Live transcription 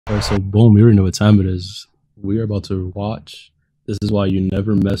Alright, so boom, you already know what time it is. We are about to watch This Is Why You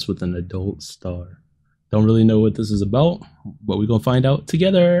Never Mess with an Adult Star. Don't really know what this is about, but we're gonna find out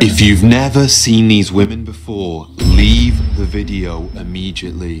together. If you've never seen these women before, leave the video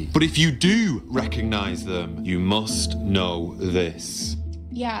immediately. But if you do recognize them, you must know this.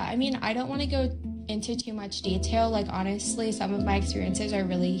 Yeah, I mean, I don't want to go into too much detail. Like, honestly, some of my experiences are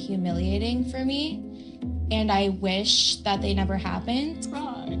really humiliating for me, and I wish that they never happened.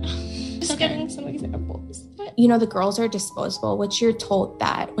 Just giving some examples. You know, the girls are disposable, which you're told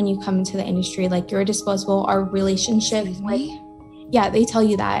that when you come into the industry, like, you're disposable. Our relationship, like, yeah, they tell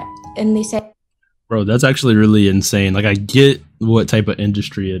you that, and they say, Bro, that's actually really insane. Like, I get what type of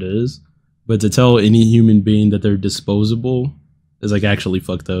industry it is, but to tell any human being that they're disposable is like actually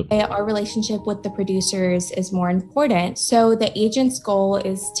fucked up. our relationship with the producers is more important. So the agent's goal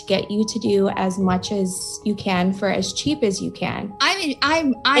is to get you to do as much as you can for as cheap as you can.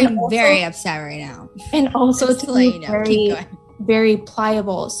 I'm also, very upset right now. And also Just to let be you know, very, keep going. very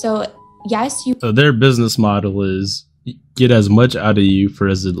pliable. So yes, you So their business model is get as much out of you for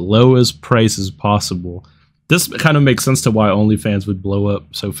as low as price as possible. This kind of makes sense to why OnlyFans would blow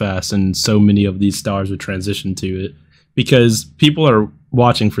up so fast and so many of these stars would transition to it. Because people are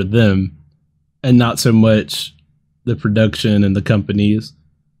watching for them and not so much the production and the companies.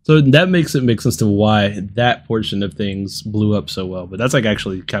 So that makes it make sense to why that portion of things blew up so well. But that's like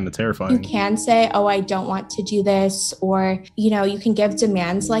actually kind of terrifying. you can say, oh, I don't want to do this, or, you know, you can give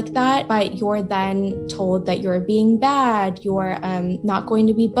demands like that, but you're then told that you're being bad. You're not going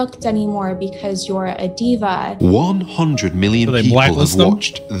to be booked anymore because you're a diva. 100 million So they people have blacklist them?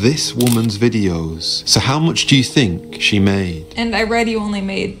 watched this woman's videos. So how much do you think she made? And I read you only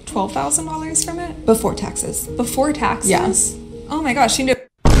made $12,000 from it? Before taxes. Before taxes? Yes. Oh my gosh, you know.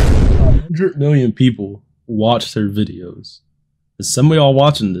 100 million people watched her videos. And some of y'all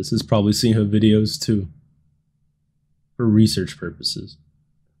watching this has probably seen her videos too. For research purposes.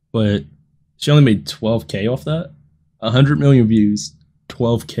 But she only made 12K off that. 100 million views,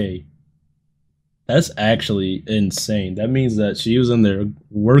 12K. That's actually insane. That means that she was in there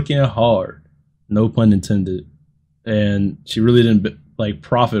working hard, no pun intended, and she really didn't like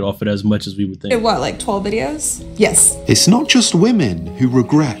profit off it as much as we would think. What, like 12 videos? Yes. It's not just women who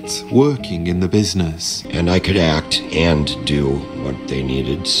regret working in the business. And I could act and do what they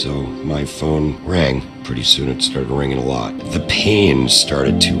needed, so my phone rang. Pretty soon it started ringing a lot. The pain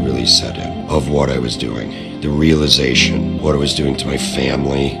started to really set in of what I was doing. The realization, what I was doing to my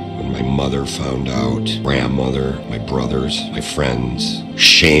family, when my mother found out, grandmother, my brothers, my friends.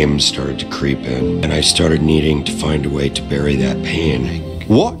 Shame started to creep in, and I started needing to find a way to bury that pain.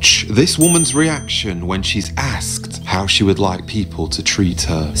 Watch this woman's reaction when she's asked how she would like people to treat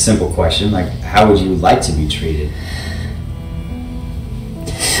her. Simple question, like, how would you like to be treated?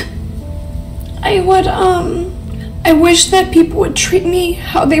 I wish that people would treat me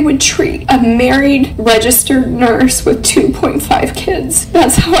how they would treat a married, registered nurse with 2.5 kids.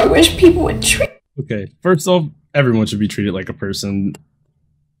 That's how I wish people would treat. Okay, first off, everyone should be treated like a person.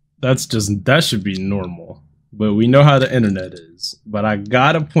 That should be normal. But we know how the internet is. But I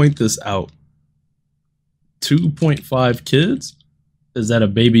gotta point this out. 2.5 kids? Is that a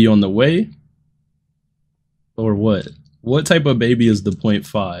baby on the way? Or what? What type of baby is the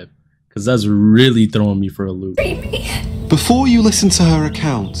 0.5? Because that's really throwing me for a loop. Before you listen to her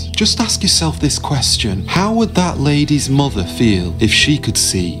account, just ask yourself this question. How would that lady's mother feel if she could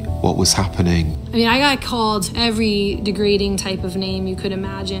see what was happening? I mean, I got called every degrading type of name you could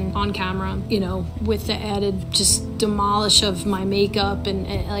imagine on camera, you know, with the added just demolish of my makeup and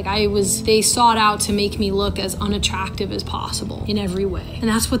like they sought out to make me look as unattractive as possible in every way. And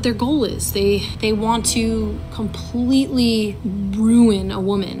that's what their goal is. They want to completely ruin a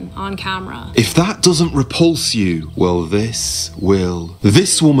woman on camera. If that doesn't repulse you, well, this will.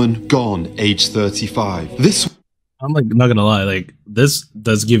 This woman gone, age 35. I'm like not gonna lie, like this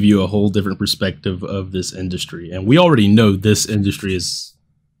does give you a whole different perspective of this industry, and we already know this industry is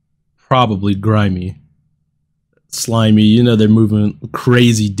probably grimy, slimy. You know, they're moving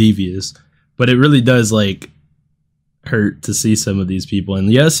crazy, devious, but it really does like hurt to see some of these people.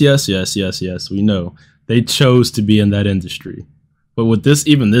 And yes, we know they chose to be in that industry, but with this,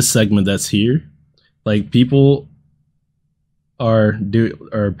 even this segment that's here, like people are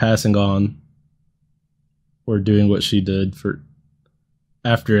passing on. Or doing what she did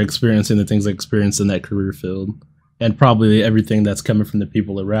after experiencing the things I experienced in that career field, and probably everything that's coming from the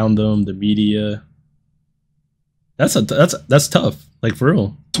people around them, the media. That's tough. Like, for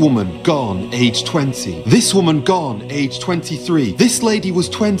real. This woman gone age 20. This woman gone age 23. This lady was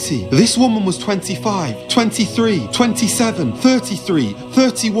 20. This woman was 25, 23, 27, 33,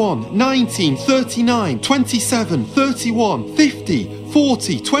 31, 19, 39, 27, 31, 50,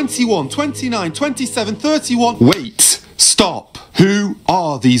 40, 21, 29, 27, 31. Wait, stop. Who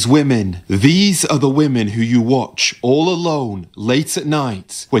are these women? These are the women who you watch all alone late at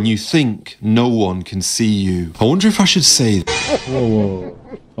night when you think no one can see you. I wonder if I should say Whoa.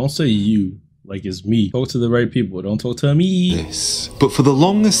 Don't say you like it's me. Talk to the right people. Don't talk to me. this. But for the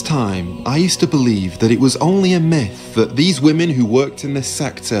longest time, I used to believe that it was only a myth that these women who worked in this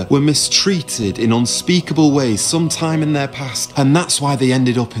sector were mistreated in unspeakable ways sometime in their past, and that's why they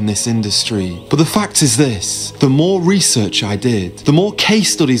ended up in this industry. But the fact is this: the more research I did, the more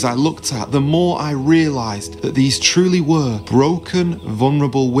case studies I looked at, the more I realized that these truly were broken,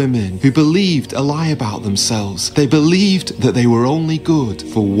 vulnerable women who believed a lie about themselves. They believed that they were only good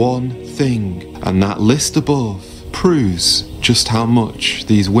for one thing, and that list above proves just how much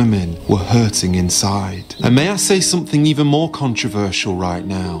these women were hurting inside. And may I say something even more controversial right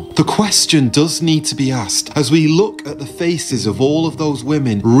now? The question does need to be asked. As we look at the faces of all of those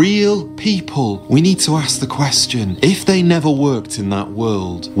women, real people, we need to ask the question, if they never worked in that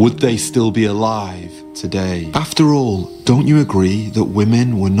world, would they still be alive today? After all, don't you agree that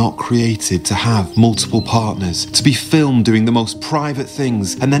women were not created to have multiple partners, to be filmed doing the most private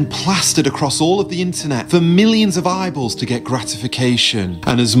things and then plastered across all of the internet for millions of eyeballs to get gratification?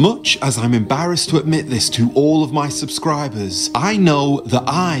 And as much as I'm embarrassed to admit this to all of my subscribers, I know that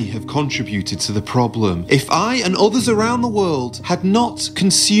I have contributed to the problem. If I and others around the world had not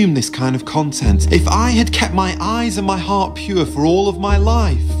consumed this kind of content, if I had kept my eyes and my heart pure for all of my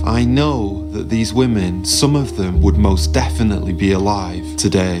life, I know that these women, some of them, would most definitely be alive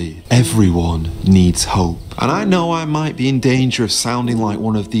today. Everyone needs hope. And I know I might be in danger of sounding like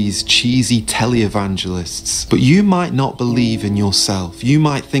one of these cheesy televangelists, but you might not believe in yourself. You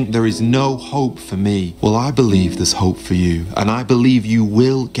might think there is no hope for me. Well, I believe there's hope for you, and I believe you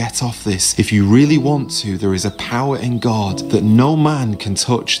will get off this. If you really want to, there is a power in God that no man can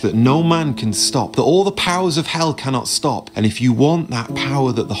touch, that no man can stop, that all the powers of hell cannot stop. And if you want that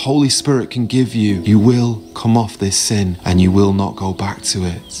power that the Holy Spirit can give you, you will come off this sin and you will not go back to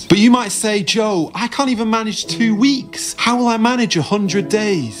it. But you might say, Joe, I can't even manage 2 weeks. How will I manage 100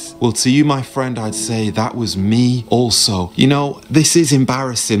 days? Well, to you, my friend, I'd say that was me also. You know, this is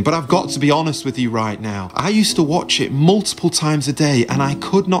embarrassing, but I've got to be honest with you right now. I used to watch it multiple times a day and I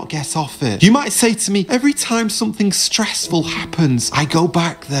could not get off it. You might say to me, every time something stressful happens, I go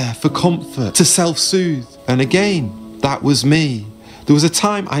back there for comfort, to self-soothe. And again, that was me. There was a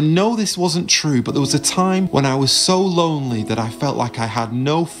time, I know this wasn't true, but there was a time when I was so lonely that I felt like I had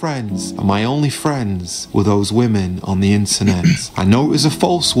no friends, and my only friends were those women on the internet. I know it was a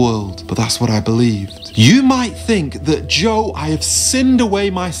false world, but that's what I believed. You might think that, Joe, I have sinned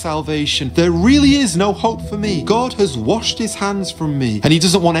away my salvation. There really is no hope for me. God has washed his hands from me, and he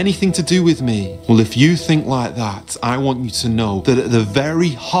doesn't want anything to do with me. Well, if you think like that, I want you to know that at the very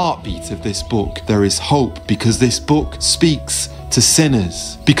heartbeat of this book, there is hope, because this book speaks to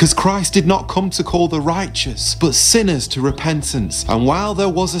sinners. Because Christ did not come to call the righteous, but sinners to repentance. And while there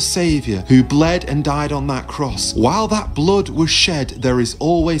was a Saviour who bled and died on that cross, while that blood was shed, there is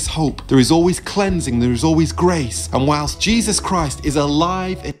always hope. There is always cleansing. There is always grace. And whilst Jesus Christ is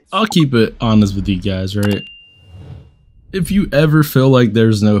alive... I'll keep it honest with you guys, right? If you ever feel like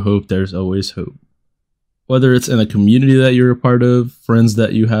there's no hope, there's always hope. Whether it's in a community that you're a part of, friends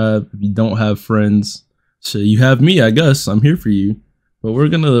that you have, if you don't have friends, so you have me, I guess. I'm here for you. But we're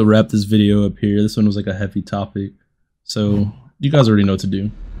going to wrap this video up here. This one was like a heavy topic. So you guys already know what to do.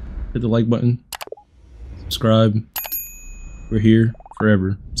 Hit the like button. Subscribe. We're here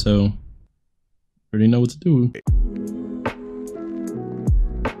forever. So you already know what to do.